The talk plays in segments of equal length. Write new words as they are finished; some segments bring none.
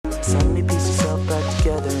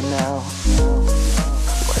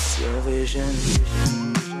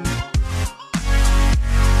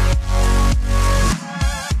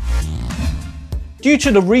Due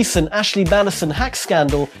to the recent Ashley Madison hack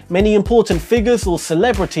scandal, many important figures or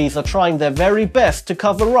celebrities are trying their very best to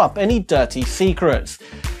cover up any dirty secrets.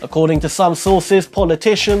 According to some sources,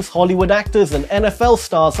 politicians, Hollywood actors and NFL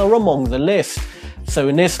stars are among the list. So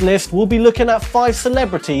in this list, we'll be looking at 5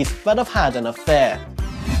 celebrities that have had an affair.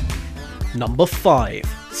 Number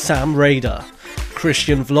 5. Sam Rader.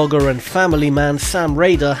 Christian vlogger and family man Sam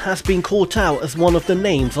Rader has been caught out as one of the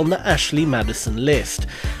names on the Ashley Madison list.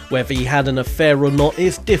 Whether he had an affair or not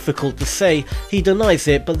is difficult to say. He denies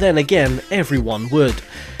it, but then again, everyone would.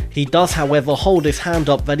 He does, however, hold his hand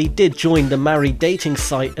up that he did join the married dating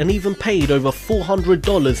site and even paid over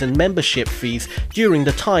 $400 in membership fees during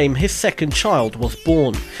the time his second child was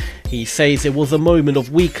born. He says it was a moment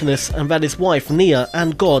of weakness and that his wife Nia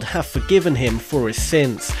God have forgiven him for his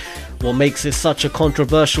sins. What makes this such a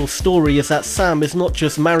controversial story is that Sam is not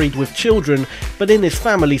just married with children, but in his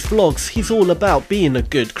family's vlogs he's all about being a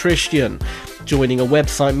good Christian. Joining a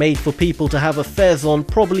website made for people to have affairs on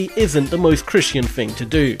probably isn't the most Christian thing to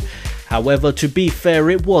do. However, to be fair,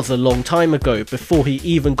 it was a long time ago before he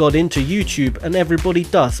even got into YouTube, and everybody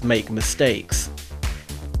does make mistakes.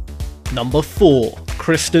 Number 4.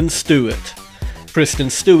 Kristen Stewart. Kristen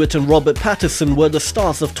Stewart and Robert Pattinson were the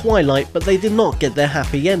stars of Twilight, but they did not get their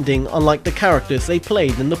happy ending, unlike the characters they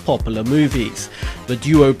played in the popular movies. The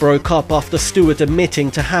duo broke up after Stewart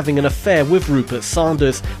admitting to having an affair with Rupert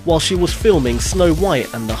Sanders while she was filming Snow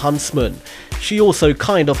White and the Huntsman. She also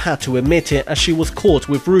kind of had to admit it as she was caught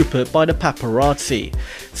with Rupert by the paparazzi.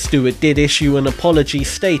 Stewart did issue an apology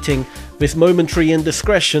stating, "This momentary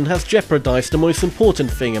indiscretion has jeopardized the most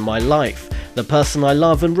important thing in my life, the person I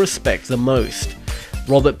love and respect the most."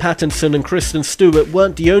 Robert Pattinson and Kristen Stewart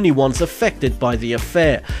weren't the only ones affected by the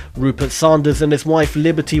affair. Rupert Sanders and his wife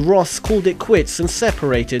Liberty Ross called it quits and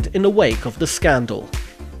separated in the wake of the scandal.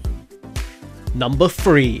 Number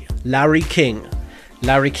 3. Larry King.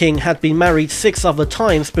 Larry King had been married 6 other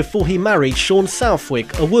times before he married Shawn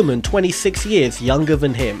Southwick, a woman 26 years younger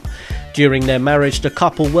than him. During their marriage, the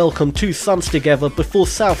couple welcomed 2 sons together before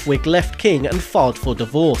Southwick left King and filed for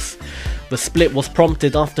divorce. The split was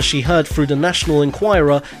prompted after she heard through the National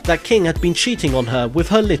Enquirer that King had been cheating on her with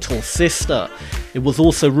her little sister. It was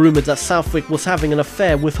also rumoured that Southwick was having an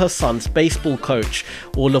affair with her son's baseball coach,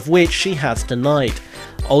 all of which she has denied.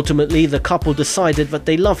 Ultimately, the couple decided that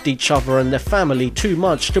they loved each other and their family too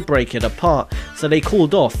much to break it apart, so they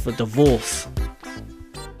called off a divorce.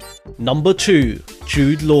 Number 2.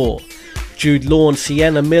 Jude Law. Jude Law and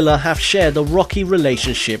Sienna Miller have shared a rocky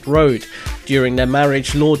relationship road. During their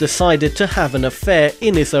marriage, Law decided to have an affair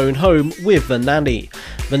in his own home with the nanny.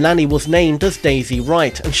 The nanny was named as Daisy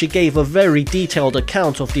Wright, and she gave a very detailed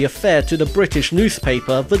account of the affair to the British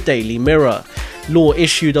newspaper The Daily Mirror. Law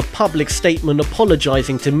issued a public statement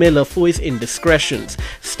apologising to Miller for his indiscretions,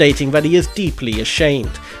 stating that he is deeply ashamed.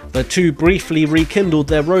 The two briefly rekindled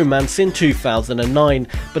their romance in 2009,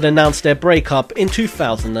 but announced their breakup in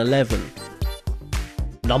 2011.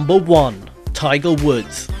 Number 1. Tiger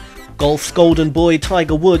Woods. Golf's golden boy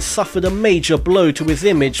Tiger Woods suffered a major blow to his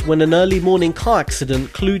image when an early morning car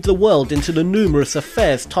accident clued the world into the numerous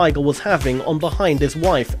affairs Tiger was having on behind his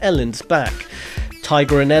wife Ellen's back.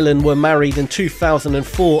 Tiger and Ellen were married in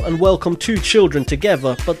 2004 and welcomed 2 children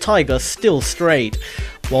together, but Tiger still strayed.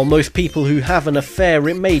 While most people who have an affair,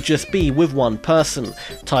 it may just be with one person.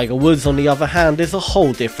 Tiger Woods, on the other hand, is a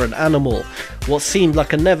whole different animal. What seemed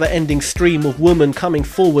like a never-ending stream of women coming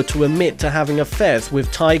forward to admit to having affairs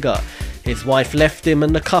with Tiger. His wife left him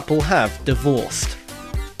and the couple have divorced.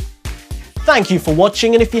 Thank you for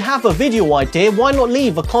watching, and if you have a video idea, why not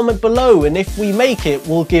leave a comment below, and if we make it,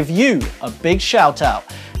 we'll give you a big shout out.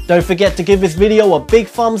 Don't forget to give this video a big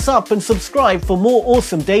thumbs up and subscribe for more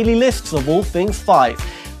awesome daily lists of all things 5.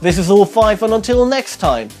 This is All 5, and until next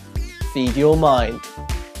time, feed your mind.